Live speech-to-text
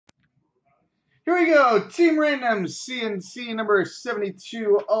Here we go. Team Random C&C number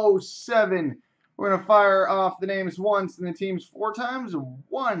 7207. We're going to fire off the names once and the teams 4 times.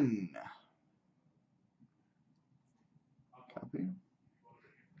 1. Copy.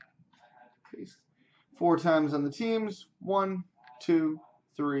 Paste. 4 times on the teams. 1, 2,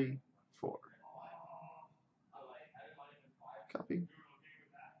 3, 4. Copy.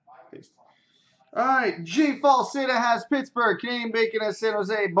 Paste. All right, G. Falseta has Pittsburgh, Canadian Bacon has San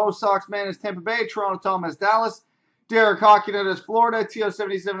Jose, Bo Soxman has Tampa Bay, Toronto Tom has Dallas, Derek Hawkins has Florida,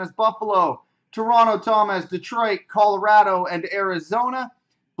 TO77 has Buffalo, Toronto Tom has Detroit, Colorado, and Arizona,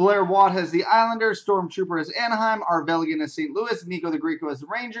 Blair Watt has the Islanders, Stormtrooper has Anaheim, Arvelian has St. Louis, Nico the Greco has the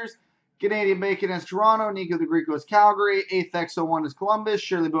Rangers, Canadian Bacon has Toronto, Nico the Greco has Calgary, 8th X01 has Columbus,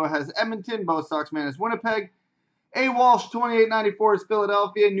 Shirley Boa has Edmonton, Bo Soxman has Winnipeg, A. Walsh 2894 is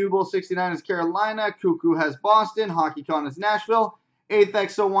Philadelphia. Newbull 69 is Carolina. Cuckoo has Boston. HockeyCon is Nashville. 8th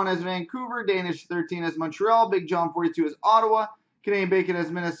X01 has Vancouver. Danish 13 has Montreal. Big John 42 is Ottawa. Canadian Bacon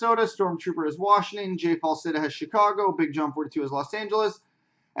has Minnesota. Stormtrooper is Washington. J. Falseta has Chicago. Big John 42 is Los Angeles.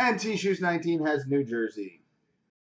 And T-Shoes 19 has New Jersey.